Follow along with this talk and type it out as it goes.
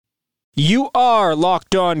You are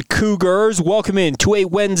Locked On Cougars. Welcome in to a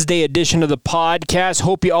Wednesday edition of the podcast.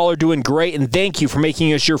 Hope you all are doing great, and thank you for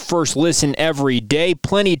making us your first listen every day.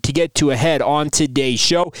 Plenty to get to ahead on today's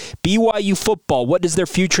show. BYU football, what does their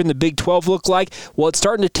future in the Big 12 look like? Well, it's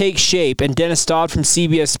starting to take shape, and Dennis Dodd from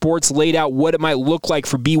CBS Sports laid out what it might look like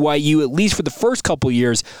for BYU, at least for the first couple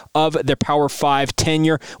years of their Power 5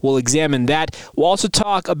 tenure. We'll examine that. We'll also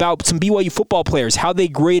talk about some BYU football players, how they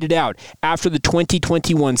graded out after the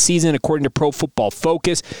 2021 season, according to Pro Football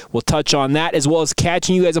Focus. We'll touch on that, as well as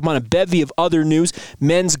catching you guys up on a bevy of other news.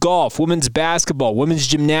 Men's golf, women's basketball, women's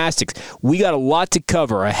gymnastics. We got a lot to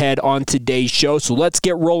cover ahead on today's show, so let's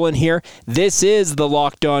get rolling here. This is the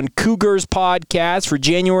Locked On Cougars podcast for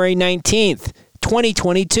January 19th,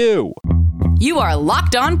 2022. You are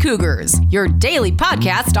Locked On Cougars, your daily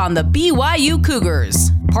podcast on the BYU Cougars.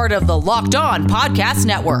 Part of the Locked On Podcast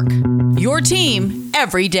Network. Your team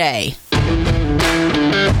every day.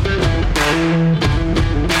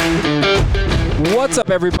 What's up,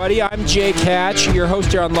 everybody? I'm Jake Hatch, your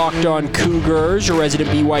host here on Locked On Cougars, your resident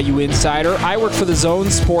BYU insider. I work for the Zone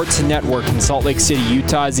Sports Network in Salt Lake City,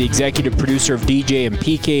 Utah, as the executive producer of DJ and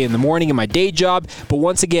PK in the morning in my day job. But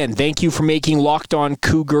once again, thank you for making Locked On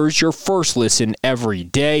Cougars your first listen every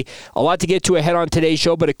day. A lot to get to ahead on today's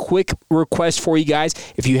show, but a quick request for you guys.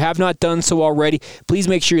 If you have not done so already, please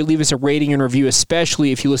make sure you leave us a rating and review,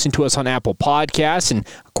 especially if you listen to us on Apple Podcasts. And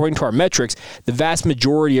according to our metrics, the vast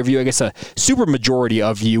majority of you, I guess a super majority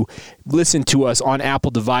of you, listen to us on Apple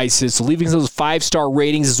devices. So leaving those 5-star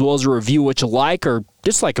ratings as well as a review, what you like or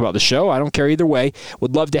dislike about the show, I don't care either way.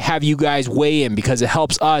 Would love to have you guys weigh in because it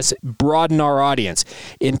helps us broaden our audience.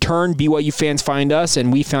 In turn, BYU fans find us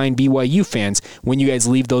and we find BYU fans when you guys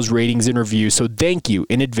leave those ratings and reviews. So thank you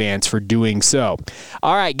in advance for doing so.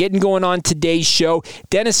 All right, getting going on today's show.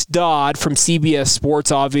 Dennis Dodd from CBS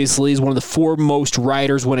Sports obviously is one of the foremost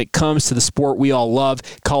writers when it comes to the sport we all love,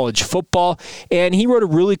 college football. And he wrote a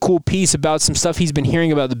really cool piece about some stuff he's been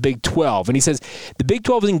hearing about the Big 12. And he says, the Big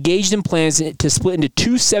 12 is engaged in plans to split into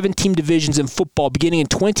two 7-team divisions in football beginning in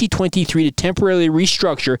 2023 to temporarily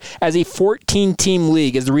restructure as a 14-team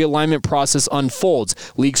league as the realignment process unfolds,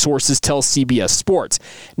 league sources tell CBS Sports.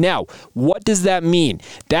 Now, what does that mean?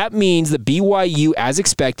 That means that BYU, as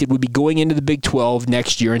expected, would be going into the Big 12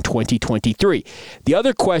 next year in 2023. The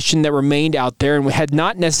other question that remained out there and had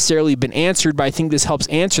not necessarily been answered, but I think this helps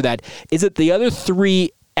answer that, is that the other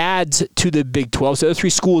three adds to the Big 12, so the other three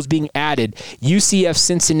schools being added, UCF,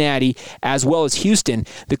 Cincinnati, as well as Houston.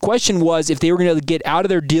 The question was if they were going to get out of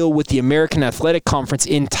their deal with the American Athletic Conference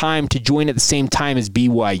in time to join at the same time as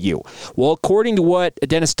BYU. Well, according to what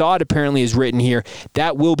Dennis Dodd apparently has written here,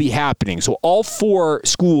 that will be happening. So all four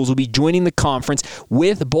schools will be joining the conference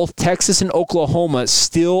with both Texas and Oklahoma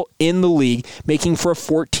still in the league, making for a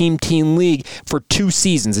 14-team league for 2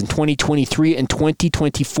 seasons in 2023 and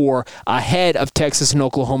 2024 ahead of Texas and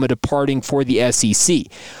Oklahoma departing for the SEC.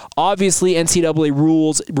 Obviously, NCAA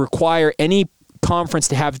rules require any conference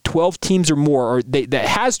to have 12 teams or more, or that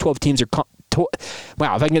has 12 teams or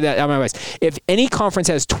wow, if I can get that out of my voice. If any conference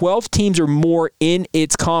has 12 teams or more in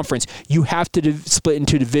its conference, you have to split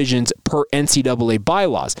into divisions per NCAA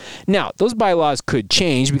bylaws. Now, those bylaws could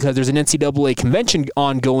change because there's an NCAA convention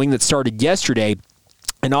ongoing that started yesterday.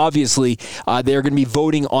 And obviously, they're going to be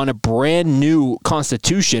voting on a brand new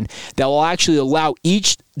constitution that will actually allow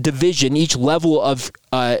each division, each level of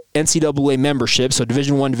NCAA membership, so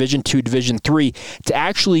Division I, Division II, Division III, to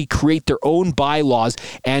actually create their own bylaws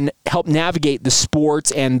and help navigate the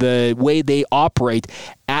sports and the way they operate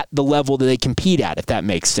at the level that they compete at, if that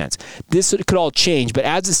makes sense. This could all change, but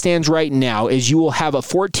as it stands right now, is you will have a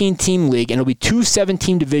 14-team league, and it'll be 2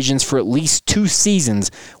 7-team divisions for at least 2 seasons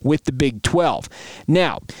with the Big 12.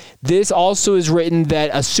 Now, this also is written that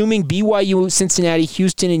assuming BYU, Cincinnati,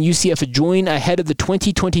 Houston, and UCF join ahead of the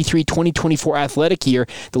 2023-2024 athletic year,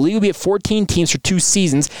 the league will be at 14 teams for 2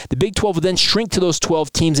 seasons. The Big 12 will then shrink to those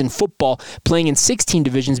 12 teams in football, playing in 16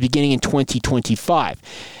 divisions beginning in 2025.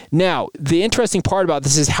 Now, the interesting part about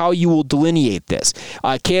this is how you will delineate this.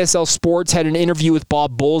 KSL Sports had an interview with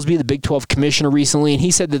Bob Bowlesby, the Big 12 commissioner, recently, and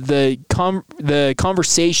he said that the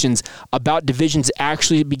conversations about divisions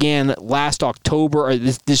actually began last October, or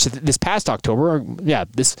this past October,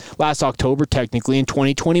 this last October, technically, in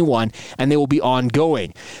 2021, and they will be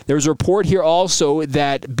ongoing. There's a report here also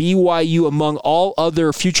that BYU, among all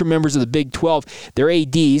other future members of the Big 12, their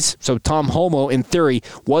ADs, so Tom Homo, in theory,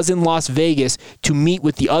 was in Las Vegas to meet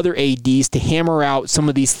with the other ADs to hammer out some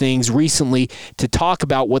of these things recently to talk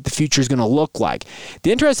about what the future is going to look like.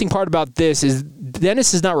 The interesting part about this is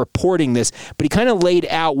Dennis is not reporting this, but he kind of laid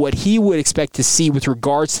out what he would expect to see with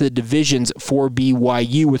regards to the divisions for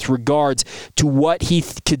BYU, with regards to what he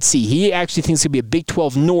could see. He actually thinks it's going to be a Big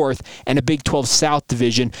 12 North and a Big 12 South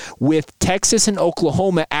division, with Texas and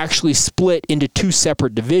Oklahoma actually split into two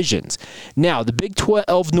separate divisions. Now, the Big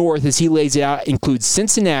 12 North, as he lays it out, includes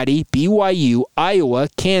Cincinnati, BYU, Iowa,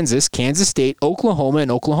 Kansas, Kansas State, Oklahoma,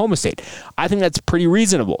 and Oklahoma State. I think that's pretty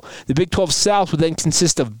reasonable. The Big 12 South would then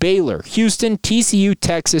consist of Baylor, Houston, TCU,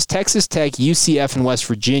 Texas, Texas Tech, UCF, and West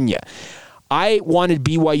Virginia. I wanted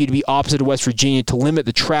BYU to be opposite of West Virginia to limit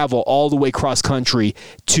the travel all the way cross-country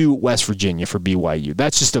to West Virginia for BYU.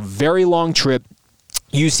 That's just a very long trip.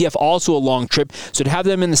 UCF also a long trip, so to have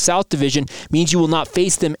them in the South Division means you will not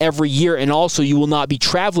face them every year, and also you will not be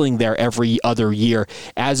traveling there every other year,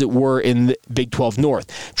 as it were in the Big 12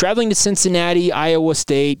 North. Traveling to Cincinnati, Iowa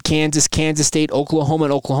State, Kansas, Kansas State, Oklahoma,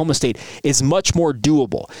 and Oklahoma State is much more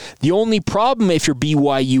doable. The only problem if you're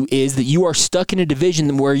BYU is that you are stuck in a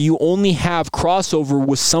division where you only have crossover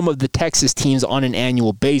with some of the Texas teams on an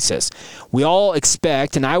annual basis. We all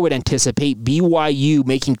expect, and I would anticipate, BYU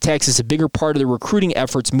making Texas a bigger part of the recruiting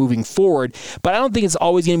efforts moving forward, but I don't think it's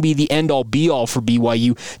always going to be the end-all be-all for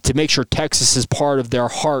BYU to make sure Texas is part of their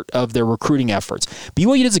heart of their recruiting efforts.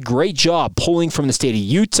 BYU does a great job pulling from the state of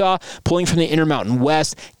Utah, pulling from the Intermountain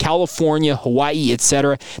West, California, Hawaii,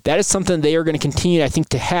 etc. That is something they are going to continue, I think,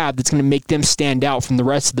 to have that's going to make them stand out from the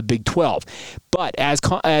rest of the Big 12. But as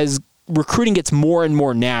recruiting gets more and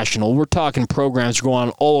more national, we're talking programs going on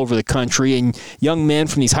all over the country, and young men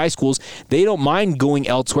from these high schools, they don't mind going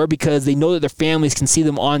elsewhere because they know that their families can see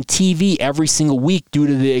them on TV every single week due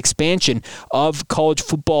to the expansion of college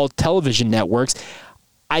football television networks.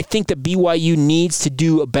 I think that BYU needs to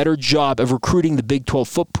do a better job of recruiting the Big 12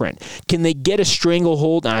 footprint. Can they get a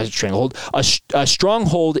stranglehold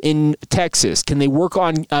in Texas? Can they work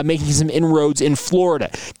on making some inroads in Florida?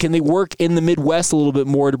 Can they work in the Midwest a little bit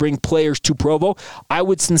more to bring players to Provo? I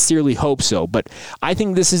would sincerely hope so, but I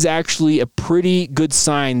think this is actually a pretty good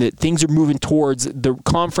sign that things are moving towards the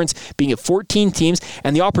conference being at 14 teams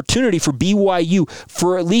and the opportunity for BYU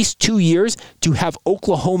for at least 2 years to have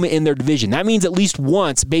Oklahoma in their division. That means at least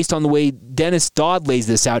once, based on the way Dennis Dodd lays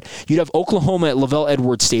this out, you'd have Oklahoma at Lavelle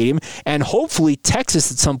Edwards Stadium, and hopefully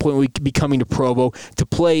Texas at some point would be coming to Provo to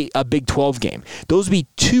play a Big 12 game. Those would be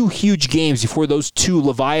two huge games before those two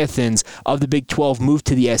Leviathans of the Big 12 move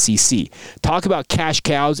to the SEC. Talk about cash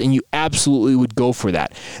cows, and you absolutely would go for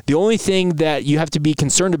that. The only thing that you have to be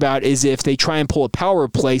concerned about is if they try and pull a power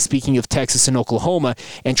play, speaking of Texas and Oklahoma,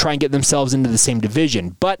 and try and get themselves into the same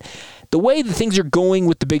division. But the way that things are going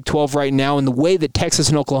with the Big 12 right now and the way that Texas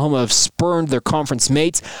and Oklahoma have spurned their conference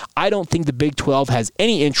mates, I don't think the Big 12 has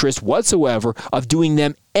any interest whatsoever of doing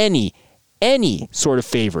them any sort of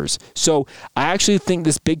favors. So I actually think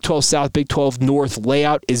this Big 12 South, Big 12 North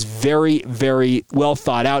layout is very, very well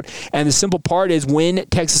thought out. And the simple part is when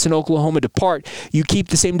Texas and Oklahoma depart, you keep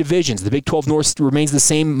the same divisions. The Big 12 North remains the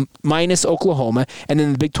same minus Oklahoma. And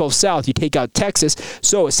then the Big 12 South, you take out Texas.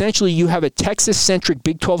 So essentially you have a Texas-centric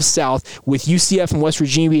Big 12 South with UCF and West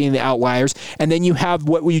Virginia being the outliers. And then you have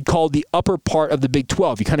what we'd call the upper part of the Big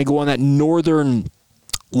 12. You kind of go on that northern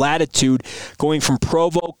latitude, going from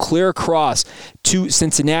Provo clear across to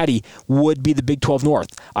Cincinnati would be the Big 12 North.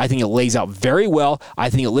 I think it lays out very well. I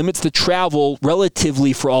think it limits the travel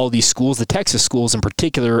relatively for all of these schools. The Texas schools in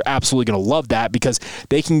particular are absolutely going to love that because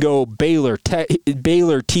they can go Baylor,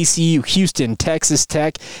 TCU, Houston, Texas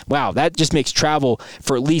Tech. Wow, that just makes travel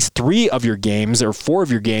for at least 3 of your games or 4 of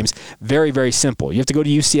your games very, very simple. You have to go to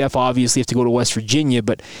UCF, obviously, you have to go to West Virginia,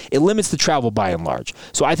 but it limits the travel by and large.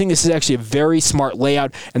 So I think this is actually a very smart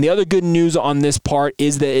layout. And the other good news on this part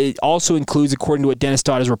is that it also includes, according to what Dennis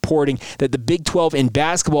Dodd is reporting, that the Big 12 in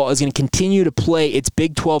basketball is going to continue to play its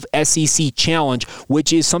Big 12 SEC Challenge,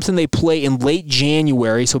 which is something they play in late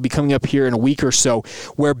January, so it'll be coming up here in a week or so,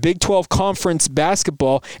 where Big 12 conference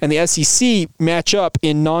basketball and the SEC match up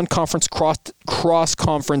in non-conference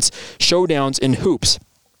cross-conference showdowns in hoops.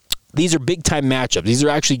 These are big-time matchups. These are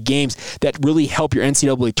actually games that really help your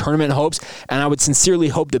NCAA tournament hopes, and I would sincerely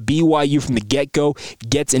hope that BYU from the get-go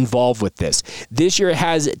gets involved with this. This year it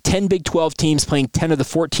has 10 Big 12 teams playing 10 of the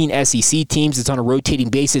 14 SEC teams. It's on a rotating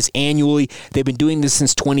basis annually. They've been doing this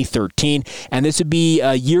since 2013, and this would be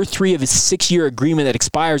year 3 of a 6-year agreement that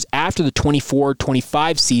expires after the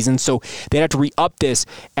 24-25 season, so they'd have to re-up this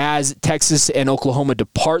as Texas and Oklahoma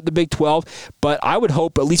depart the Big 12, but I would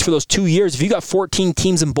hope, at least for those 2 years, if you got 14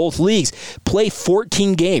 teams in both leagues, play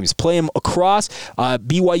 14 games, play them across.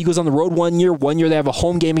 BYU goes on the road 1 year. 1 year they have a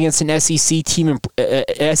home game against an SEC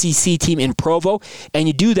team in Provo, and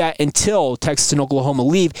you do that until Texas and Oklahoma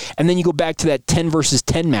leave, and then you go back to that 10 versus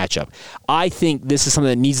 10 matchup. I think this is something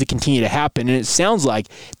that needs to continue to happen, and it sounds like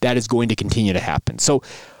that is going to continue to happen. So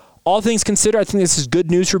all things considered, I think this is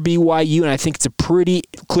good news for BYU, and I think it's a pretty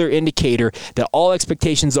clear indicator that all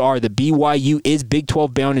expectations are that BYU is Big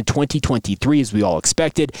 12 bound in 2023, as we all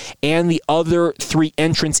expected, and the other 3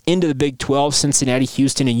 entrants into the Big 12, Cincinnati,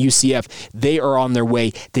 Houston, and UCF, they are on their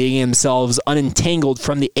way, getting themselves unentangled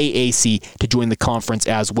from the AAC to join the conference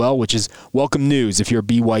as well, which is welcome news if you're a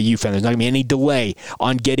BYU fan. There's not going to be any delay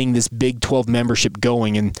on getting this Big 12 membership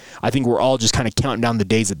going, and I think we're all just kind of counting down the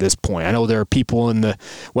days at this point. I know there are people in the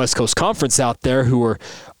West Coast Conference out there who are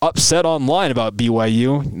upset online about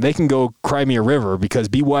BYU. They can go cry me a river because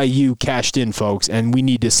BYU cashed in, folks, and we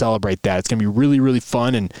need to celebrate that. It's going to be really, really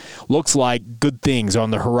fun, and looks like good things are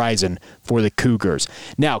on the horizon for the Cougars.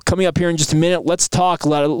 Now, coming up here in just a minute, let's talk a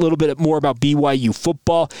little bit more about BYU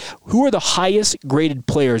football. Who are the highest graded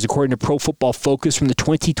players according to Pro Football Focus from the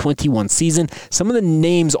 2021 season? Some of the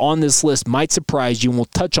names on this list might surprise you, and we'll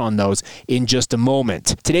touch on those in just a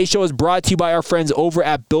moment. Today's show is brought to you by our friends over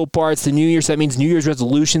at Built Bar. It's the New Year, so that means New Year's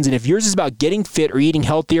resolutions, and if yours is about getting fit or eating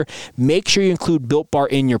healthier, make sure you include Built Bar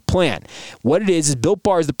in your plan. What it is Built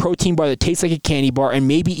Bar is the protein bar that tastes like a candy bar and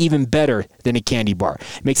maybe even better than a candy bar.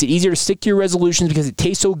 It makes it easier to stick to your resolutions because it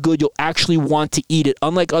tastes so good you'll actually want to eat it,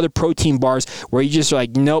 unlike other protein bars where you just are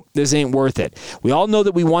like, nope, this ain't worth it. We all know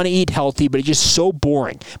that we want to eat healthy, but it's just so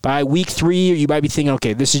boring. By week 3, you might be thinking,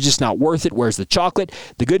 okay, this is just not worth it. Where's the chocolate?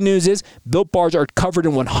 The good news is Built Bars are covered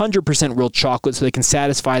in 100% real chocolate, so they can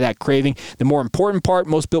satisfy that craving. The more important part,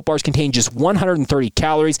 most Built Bars contain just 130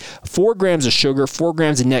 calories, 4 grams of sugar, 4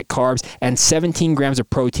 grams of net carbs, and 17 grams of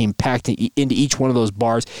protein packed into each one of those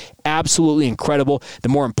bars. Absolutely incredible. The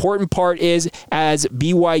more important part is, as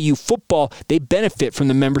BYU football, they benefit from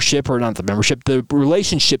the membership, or not the membership, the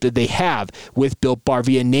relationship that they have with Built Bar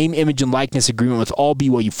via name, image, and likeness agreement with all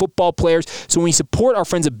BYU football players. So when you support our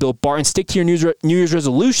friends at Built Bar and stick to your New Year's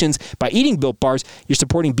resolutions by eating Built Bars, you're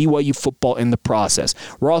supporting BYU football in the process.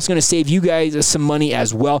 We're also going to save you guys some money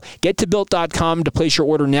as well. Get to Built.com to place your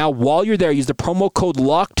order now. While you're there, use the promo code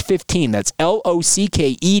LOCKED15. That's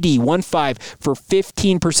LOCKED15 for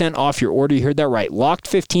 15% off your order. You heard that right.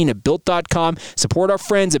 Locked15 at Built.com. Support our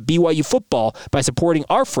friends at BYU football by supporting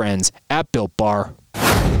our friends at Built Bar.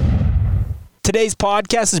 Today's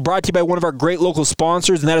podcast is brought to you by one of our great local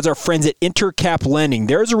sponsors, and that is our friends at Intercap Lending.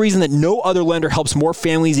 There is a reason that no other lender helps more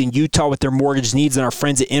families in Utah with their mortgage needs than our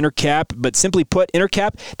friends at Intercap. But simply put,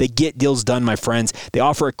 Intercap, they get deals done, my friends. They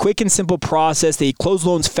offer a quick and simple process. They close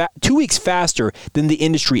loans 2 weeks faster than the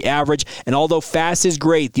industry average. And although fast is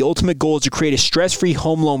great, the ultimate goal is to create a stress-free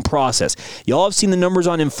home loan process. You all have seen the numbers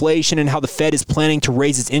on inflation and how the Fed is planning to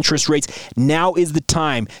raise its interest rates. Now is the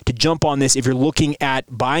time to jump on this if you're looking at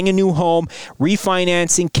buying a new home,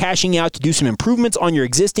 refinancing, cashing out to do some improvements on your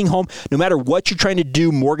existing home. No matter what you're trying to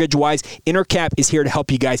do mortgage-wise, Intercap is here to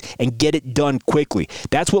help you guys and get it done quickly.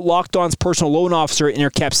 That's what Locked On's personal loan officer at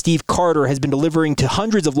Intercap, Steve Carter, has been delivering to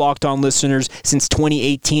hundreds of Locked On listeners since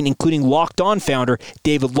 2018, including Locked On founder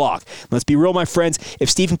David Locke. Let's be real, my friends.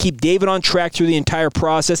 If Steve can keep David on track through the entire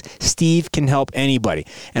process, Steve can help anybody.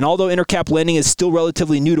 And although Intercap Lending is still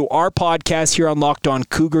relatively new to our podcast here on Locked On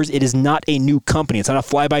Cougars, it is not a new company. It's not a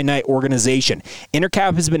fly-by-night organization.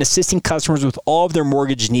 Intercap has been assisting customers with all of their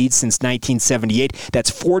mortgage needs since 1978. That's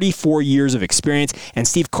 44 years of experience, and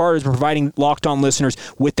Steve Carter has been providing Locked On listeners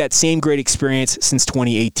with that same great experience since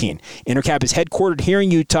 2018. Intercap is headquartered here in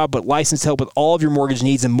Utah, but licensed to help with all of your mortgage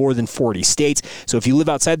needs in more than 40 states. So if you live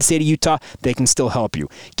outside the state of Utah, they can still help you.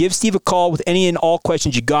 Give Steve a call with any and all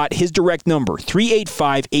questions you got. His direct number,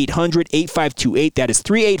 385-800-8528. That is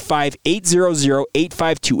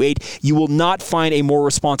 385-800-8528. You will not find a more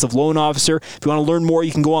responsive loan officer. If you want to learn more,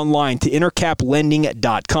 you can go online to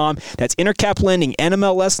intercaplending.com. That's Intercap Lending,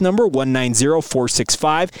 NMLS number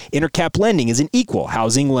 190465. Intercap Lending is an equal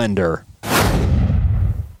housing lender.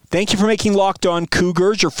 Thank you for making Locked On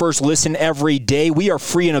Cougars your first listen every day. We are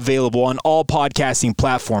free and available on all podcasting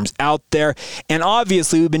platforms out there. And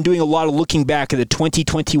obviously, we've been doing a lot of looking back at the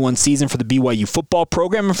 2021 season for the BYU football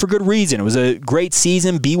program, and for good reason. It was a great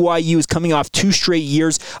season. BYU is coming off 2 straight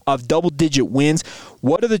years of double-digit wins.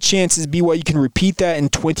 What are the chances BYU can repeat that in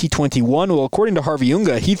 2021? Well, according to Harvey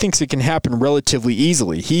Unga, he thinks it can happen relatively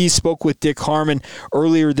easily. He spoke with Dick Harmon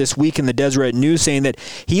earlier this week in the Deseret News, saying that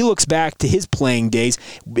he looks back to his playing days.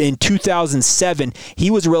 In 2007, he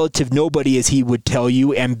was a relative nobody, as he would tell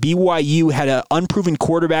you, and BYU had an unproven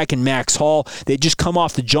quarterback in Max Hall. They'd just come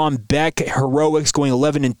off the John Beck heroics, going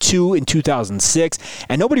 11-2 in 2006,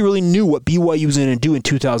 and nobody really knew what BYU was going to do in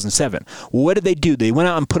 2007. Well, what did they do? They went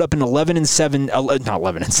out and put up an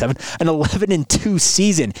 11-2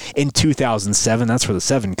 season in 2007. That's where the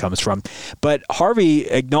 7 comes from. But Harvey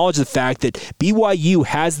acknowledged the fact that BYU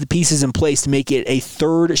has the pieces in place to make it a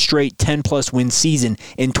third straight 10-plus win season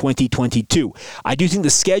in 2022. I do think the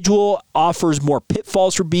schedule offers more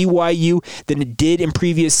pitfalls for BYU than it did in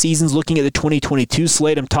previous seasons. Looking at the 2022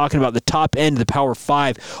 slate, I'm talking about the top end of the Power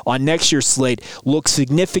 5 on next year's slate looks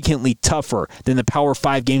significantly tougher than the Power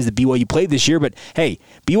 5 games that BYU played this year. But hey,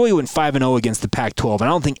 BYU went 5-0 against the Pac-12, and I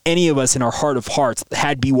don't think any of us in our heart of hearts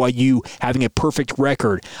had BYU having a perfect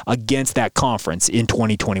record against that conference in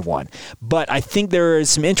 2021. But I think there are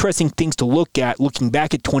some interesting things to look at looking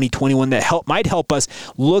back at 2021 that might help us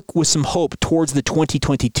look with some hope towards the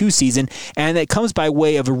 2022 season, and that comes by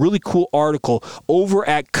way of a really cool article over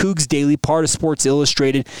at Cougs Daily, part of Sports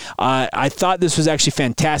Illustrated. I thought this was actually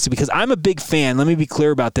fantastic because I'm a big fan. Let me be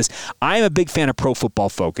clear about this. I'm a big fan of Pro Football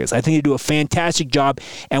Focus. I think they do a fantastic job,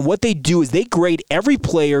 and what they do is they grade every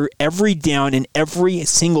player, every down, in every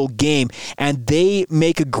single game, and they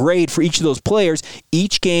make a grade for each of those players,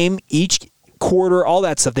 each game, each quarter, all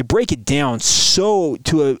that stuff. They break it down so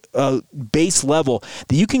to a base level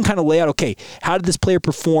that you can kind of lay out, okay, how did this player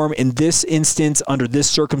perform in this instance, under this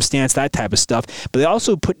circumstance, that type of stuff. But they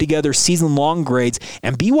also put together season-long grades,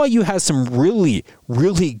 and BYU has some really,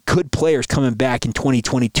 really good players coming back in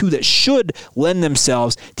 2022 that should lend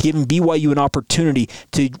themselves to giving BYU an opportunity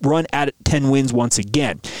to run at 10 wins once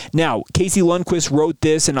again. Now, Casey Lundquist wrote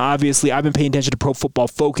this, and obviously I've been paying attention to Pro Football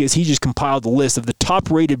Focus. He just compiled the list of the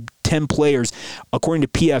top-rated 10 players, according to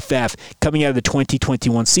PFF, coming out of the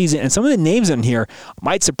 2021 season. And some of the names in here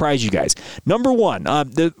might surprise you guys. Number 1,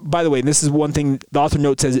 by the way, this is one thing the author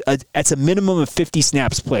note says, it's a minimum of 50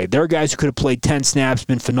 snaps played. There are guys who could have played 10 snaps,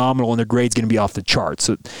 been phenomenal, and their grade's going to be off the charts.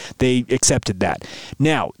 So they accepted that.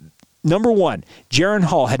 Now, number 1, Jaren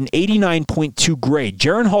Hall had an 89.2 grade.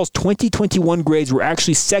 Jaren Hall's 2021 grades were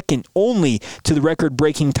actually second only to the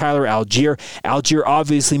record-breaking Tyler Algier. Algier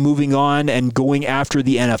obviously moving on and going after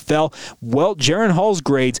the NFL. Well, Jaren Hall's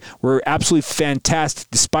grades were absolutely fantastic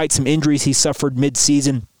despite some injuries he suffered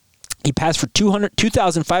mid-season. He passed for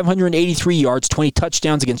 2,583 yards, 20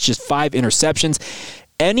 touchdowns against just 5 interceptions.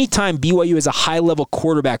 Anytime BYU has a high-level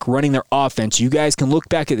quarterback running their offense, you guys can look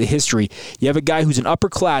back at the history. You have a guy who's an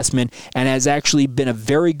upperclassman and has actually been a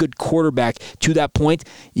very good quarterback to that point.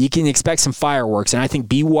 You can expect some fireworks, and I think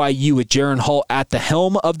BYU with Jaren Hall at the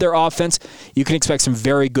helm of their offense, you can expect some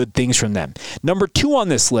very good things from them. Number 2 on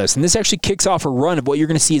this list, and this actually kicks off a run of what you're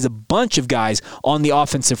going to see is a bunch of guys on the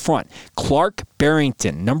offensive front. Clark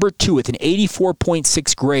Barrington, number 2 with an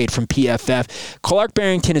 84.6 grade from PFF. Clark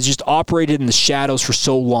Barrington has just operated in the shadows for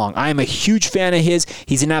so long. I am a huge fan of his.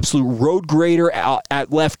 He's an absolute road grader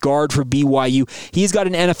at left guard for BYU. He's got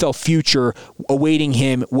an NFL future awaiting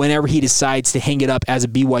him whenever he decides to hang it up as a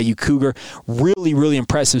BYU Cougar. Really, really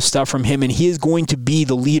impressive stuff from him, and he is going to be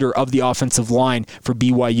the leader of the offensive line for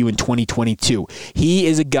BYU in 2022. He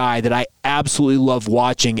is a guy that I absolutely love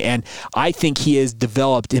watching, and I think he has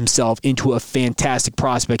developed himself into a fantastic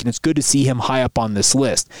prospect, and it's good to see him high up on this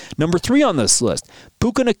list. Number 3 on this list,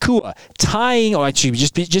 Puka Nacua,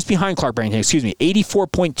 just behind Clark Barrington,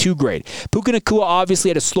 84.2 grade. Puka Nacua obviously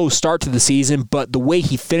had a slow start to the season, but the way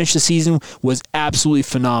he finished the season was absolutely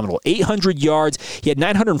phenomenal. 800 yards, he had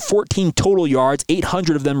 914 total yards,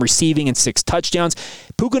 800 of them receiving and 6 touchdowns.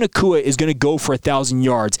 Puka Nacua is going to go for 1,000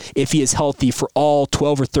 yards if he is healthy for all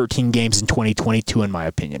 12 or 13 games in 2022, in my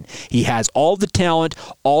opinion. He has all the talent,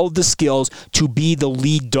 all of the skills to be the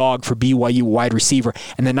lead dog for BYU wide receiver.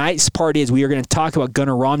 And the nice part is we are going to talk about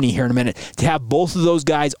Gunnar Romney here in a minute. To have both of those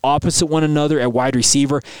guys opposite one another at wide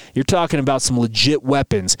receiver, you're talking about some legit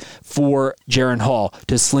weapons for Jaren Hall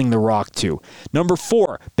to sling the rock to. Number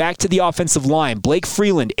 4, back to the offensive line. Blake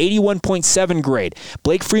Freeland, 81.7 grade.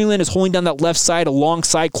 Blake Freeland is holding down that left side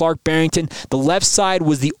alongside Clark Barrington. The left side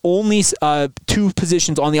was the only 2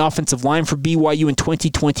 positions on the offensive line for BYU in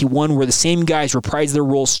 2021 where the same guys reprised their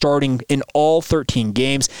roles starting in all all 13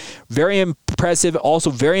 games. Very impressive, also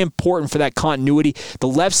very important for that continuity. The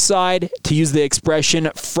left side, to use the expression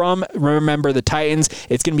from, remember, the Titans,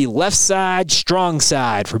 it's going to be left side, strong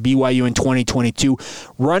side for BYU in 2022.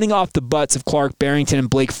 Running off the butts of Clark Barrington and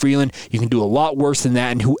Blake Freeland, you can do a lot worse than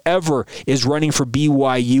that, and whoever is running for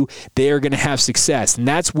BYU, they are going to have success. And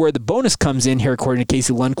that's where the bonus comes in here, according to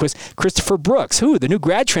Casey Lundquist. Christopher Brooks, the new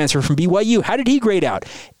grad transfer from BYU, how did he grade out?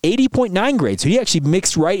 80.9 grade. So he actually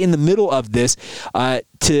mixed right in the middle of this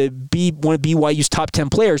to be one of BYU's top 10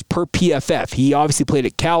 players per PFF. He obviously played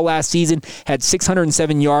at Cal last season, had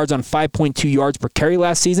 607 yards on 5.2 yards per carry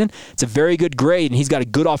last season. It's a very good grade, and he's got a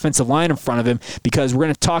good offensive line in front of him, because we're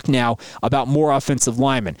going to talk now about more offensive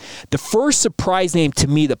linemen. The first surprise name to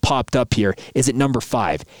me that popped up here is at number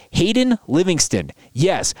 5, Hayden Livingston.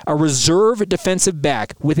 Yes, a reserve defensive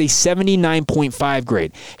back with a 79.5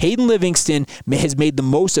 grade. Hayden Livingston has made the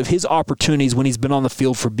most of his opportunities when he's been on the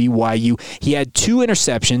field for BYU. He had 2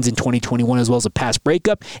 interceptions in 2021 as well as a pass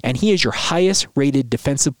breakup, and he is your highest rated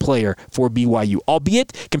defensive player for BYU.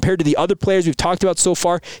 Albeit, compared to the other players we've talked about so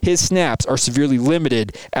far, his snaps are severely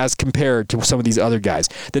limited as compared to some of these other guys.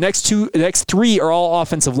 The next 3 are all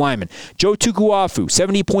offensive linemen. Joe Tukuafu,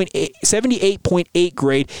 78.8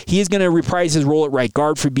 grade. He is going to reprise his role at right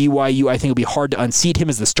guard for BYU. I think it'll be hard to unseat him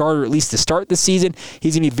as the starter, at least to start the season.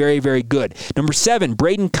 He's going to be very, very good. Number 7,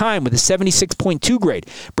 Braden Keim with a 76.2 grade.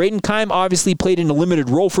 Braden Keim obviously played in a limited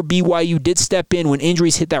role for BYU, did step in when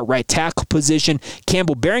injuries hit that right tackle position.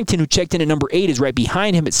 Campbell Barrington, who checked in at number 8, is right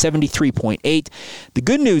behind him at 73.8. The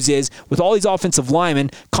good news is, with all these offensive linemen,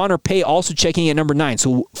 Connor Pay also checking at number 9.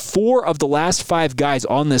 So 4 of the last 5 guys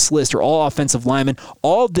on this list are all offensive linemen,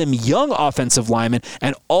 all of them young offensive linemen,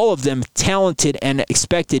 and all of them talented and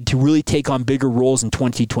expected to really take on bigger roles in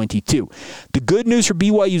 2022. The good news for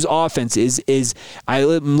BYU's offense is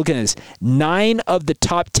I'm looking at this, 9 of the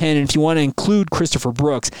top 10, and if you want to include Christopher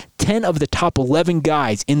Brooks, 10 of the top 11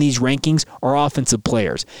 guys in these rankings are offensive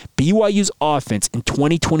players. BYU's offense in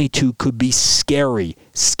 2022 could be scary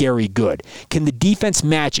good. Can the defense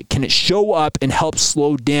match it? Can it show up and help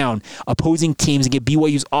slow down opposing teams and give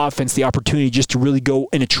BYU's offense the opportunity just to really go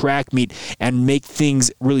in a track meet and make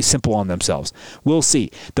things really simple on themselves? We'll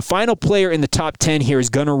see. The final player in the top 10 here is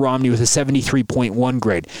Gunnar Romney with a 73.1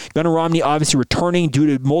 grade. Gunnar Romney obviously returning due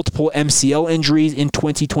to multiple MCL injuries in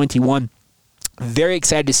 2021. Very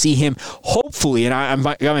excited to see him, hopefully, and I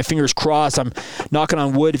got my fingers crossed, I'm knocking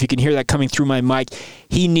on wood if you can hear that coming through my mic.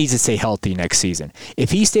 He needs to stay healthy next season. If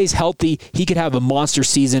he stays healthy, he could have a monster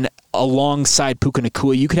season alongside Puka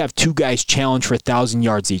Nacua. You could have 2 guys challenge for 1,000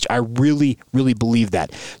 yards each. I really, really believe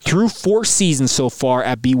that. Through 4 seasons so far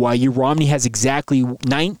at BYU, Romney has exactly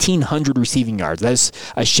 1,900 receiving yards. That's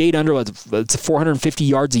a shade under, it's 450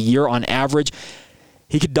 yards a year on average.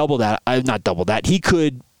 He could double that. Not double that. He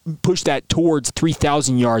could push that towards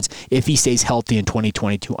 3,000 yards if he stays healthy in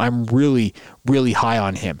 2022. I'm really, really high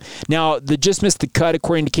on him. Now, the just missed the cut,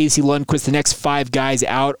 according to Casey Lundquist. The next 5 guys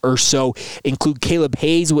out or so include Caleb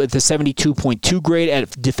Hayes with a 72.2 grade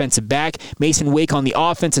at defensive back, Mason Wake on the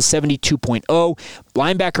offense at 72.0,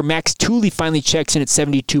 linebacker Max Tooley finally checks in at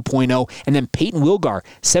 72.0, and then Peyton Wilgar,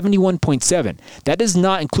 71.7. That does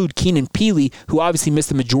not include Keenan Peely, who obviously missed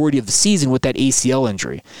the majority of the season with that ACL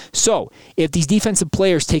injury. So, if these defensive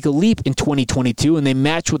players take a leap in 2022 and they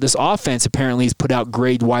match what this offense apparently has put out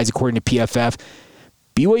grade-wise according to PFF,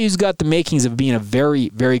 BYU's got the makings of being a very,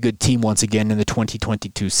 very good team once again in the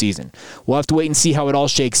 2022 season. We'll have to wait and see how it all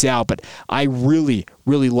shakes out, but I really,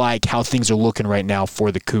 really like how things are looking right now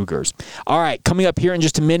for the Cougars. All right, coming up here in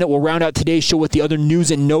just a minute, we'll round out today's show with the other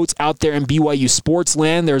news and notes out there in BYU sports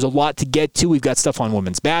land. There's a lot to get to. We've got stuff on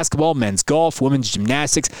women's basketball, men's golf, women's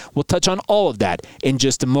gymnastics. We'll touch on all of that in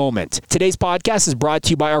just a moment. Today's podcast is brought to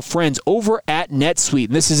you by our friends over at NetSuite.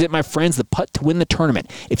 And this is it, my friends, the putt to win the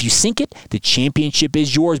tournament. If you sink it, the championship is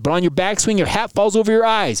yours, but on your backswing, your hat falls over your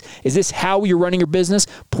eyes. Is this how you're running your business?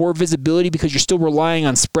 Poor visibility because you're still relying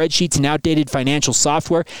on spreadsheets and outdated financial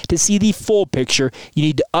software? To see the full picture, you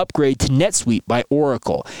need to upgrade to NetSuite by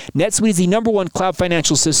Oracle. NetSuite is the #1 cloud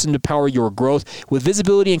financial system to power your growth. With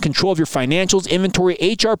visibility and control of your financials, inventory,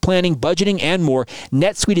 HR planning, budgeting, and more,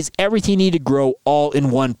 NetSuite is everything you need to grow all in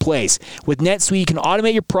one place. With NetSuite, you can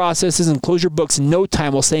automate your processes and close your books in no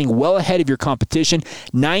time while staying well ahead of your competition.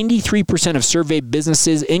 93% of surveyed businesses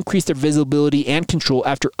increase their visibility and control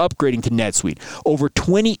after upgrading to NetSuite. Over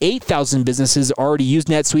 28,000 businesses already use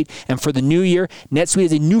NetSuite, and for the new year, NetSuite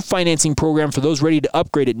is a new financing program for those ready to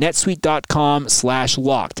upgrade at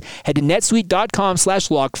netsuite.com/locked. Head to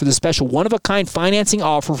netsuite.com/locked for the special one-of-a-kind financing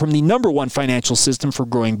offer from the #1 financial system for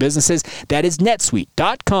growing businesses. That is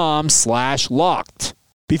netsuite.com/locked.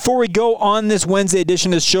 Before we go on this Wednesday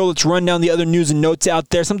edition of the show, let's run down the other news and notes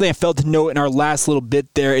out there. Something I failed to note in our last little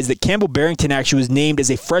bit there is that Campbell Barrington actually was named as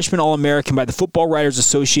a freshman All-American by the Football Writers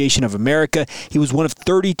Association of America. He was one of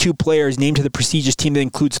 32 players named to the prestigious team that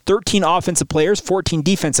includes 13 offensive players, 14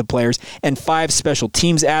 defensive players, and 5 special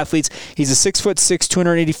teams athletes. He's a 6'6",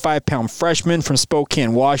 285-pound freshman from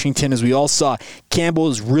Spokane, Washington. As we all saw, Campbell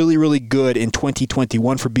is really, really good in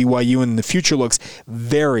 2021 for BYU, and the future looks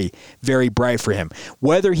very, very bright for him.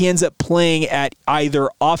 Whether he ends up playing at either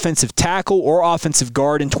offensive tackle or offensive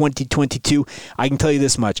guard in 2022, I can tell you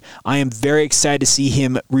this much. I am very excited to see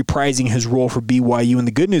him reprising his role for BYU, and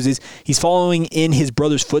the good news is he's following in his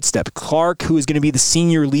brother's footsteps. Clark, who is going to be the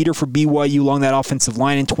senior leader for BYU along that offensive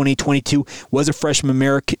line in 2022, was a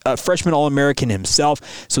freshman All-American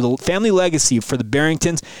himself. So the family legacy for the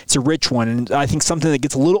Barringtons, it's a rich one, and I think something that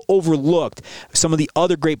gets a little overlooked. Some of the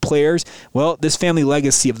other great players, well, this family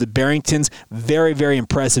legacy of the Barringtons, very, very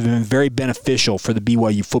impressive and very beneficial for the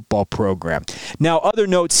BYU football program. Now, other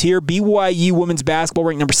notes here, BYU women's basketball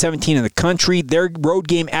ranked number 17 in the country. Their road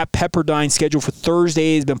game at Pepperdine, scheduled for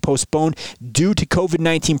Thursday, has been postponed due to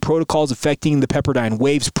COVID-19 protocols affecting the Pepperdine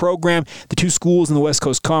Waves program. The two schools in the West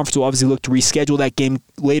Coast Conference will obviously look to reschedule that game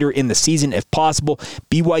later in the season if possible.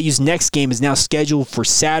 BYU's next game is now scheduled for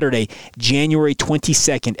Saturday, January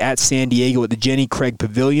 22nd at San Diego at the Jenny Craig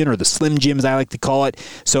Pavilion, or the Slim Jim as I like to call it.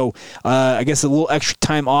 So I guess a little extra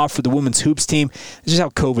time off for the women's hoops team. It's just how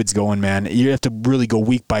COVID's going, man. You have to really go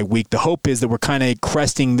week by week. The hope is that we're kind of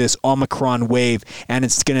cresting this Omicron wave, and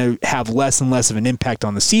it's going to have less and less of an impact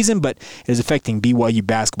on the season, but it is affecting BYU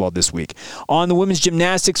basketball this week. On the women's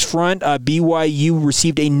gymnastics front, BYU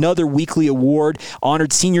received another weekly award,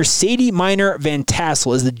 honored senior Sadie Miner Van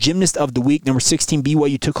Tassel as the Gymnast of the Week. Number 16,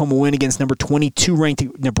 BYU took home a win against number 22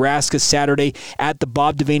 ranked Nebraska Saturday at the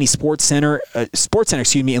Bob Devaney Sports Center,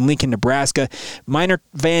 in Lincoln, Nebraska. Miner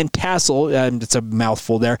Van Tassel, it's a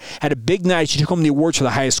mouthful there, had a big night. She took home the awards for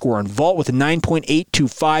the highest score on vault with a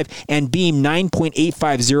 9.825 and beam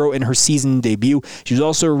 9.850 in her season debut. She was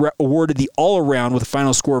also awarded the all-around with a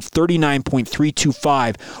final score of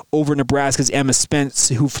 39.325 over Nebraska's Emma Spence,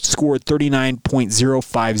 who scored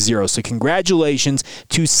 39.050. So congratulations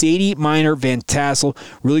to Sadie Miner Van Tassel.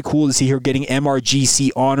 Really cool to see her getting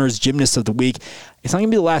MRGC Honors Gymnast of the Week. It's not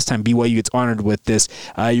going to be the last time BYU gets honored with this.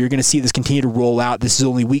 You're going to see this continue to roll out. This is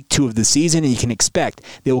only week 2 of the season, and you can expect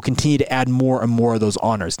they will continue to add more and more of those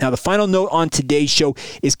honors. Now, the final note on today's show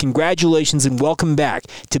is congratulations and welcome back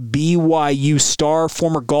to BYU star,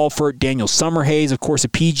 former golfer Daniel Summerhays, of course, a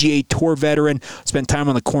PGA Tour veteran, spent time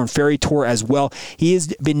on the Korn Ferry Tour as well. He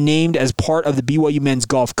has been named as part of the BYU men's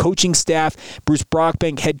golf coaching staff. Bruce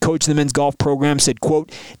Brockbank, head coach of the men's golf program, said,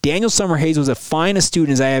 quote, Daniel Summerhays was as fine a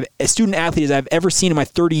student athlete as I've ever seen in my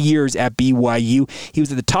 30 years at BYU. He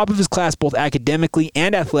was at the top of his class both academically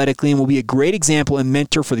and athletically and will be a great example and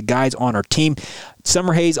mentor for the guys on our team.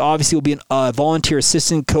 Summerhays obviously will be a volunteer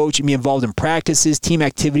assistant coach and be involved in practices, team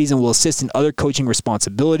activities, and will assist in other coaching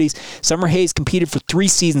responsibilities. Summerhays competed for 3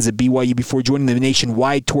 seasons at BYU before joining the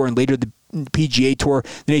Nationwide Tour and later the PGA Tour.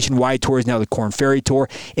 The Nationwide Tour is now the Korn Ferry Tour.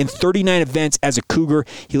 In 39 events as a Cougar,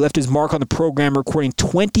 he left his mark on the program, recording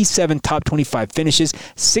 27 top 25 finishes,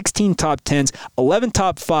 16 top 10s, 11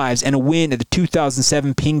 top 5s, and a win at the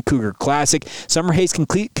 2007 Ping Cougar Classic. Summerhays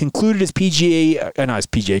concluded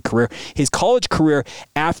his college career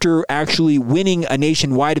after actually winning a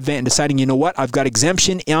nationwide event and deciding, you know what, I've got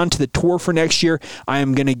exemption onto the tour for next year. I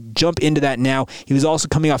am going to jump into that now. He was also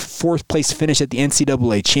coming off 4th place finish at the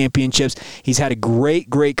NCAA Championships. He's had a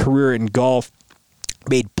great career in golf.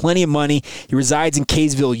 Made plenty of money. He resides in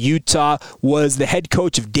Kaysville, Utah, was the head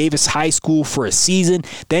coach of Davis High School for a season,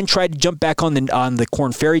 then tried to jump back on the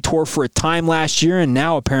Korn Ferry Tour for a time last year, and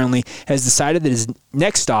now apparently has decided that his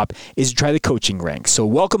next stop is to try the coaching ranks. So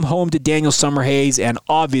welcome home to Daniel Summerhays, and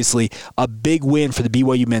obviously a big win for the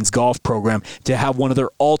BYU men's golf program to have one of their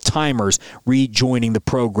all-timers rejoining the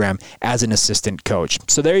program as an assistant coach.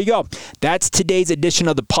 So there you go. That's today's edition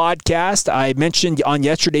of the podcast. I mentioned on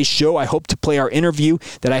yesterday's show I hope to play our interview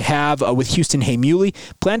that I have with Houston Heimuli.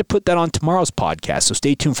 Plan to put that on tomorrow's podcast, so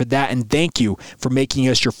stay tuned for that, and thank you for making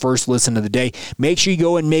us your first listen of the day. Make sure you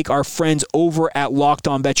go and make our friends over at Locked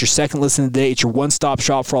On Bet your second listen of the day. It's your one-stop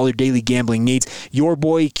shop for all your daily gambling needs. Your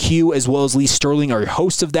boy Q as well as Lee Sterling are your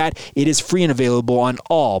hosts of that. It is free and available on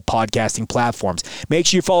all podcasting platforms. Make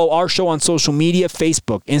sure you follow our show on social media,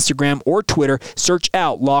 Facebook, Instagram, or Twitter. Search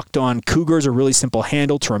out Locked On Cougars, a really simple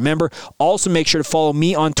handle to remember. Also, make sure to follow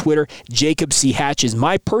me on Twitter. Jacob C. Hatch is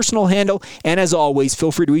my personal handle, and as always,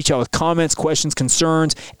 feel free to reach out with comments, questions,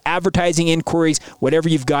 concerns, advertising inquiries, whatever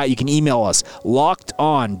you've got. You can email us.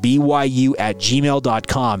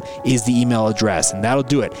 LockedOnBYU@gmail.com is the email address. listen. That'll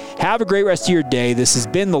do it. Have a great rest of your day. This has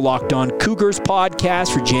been the Locked On Cougars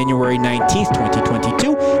podcast for January 19th,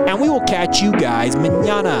 2022, and we will catch you guys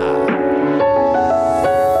mañana.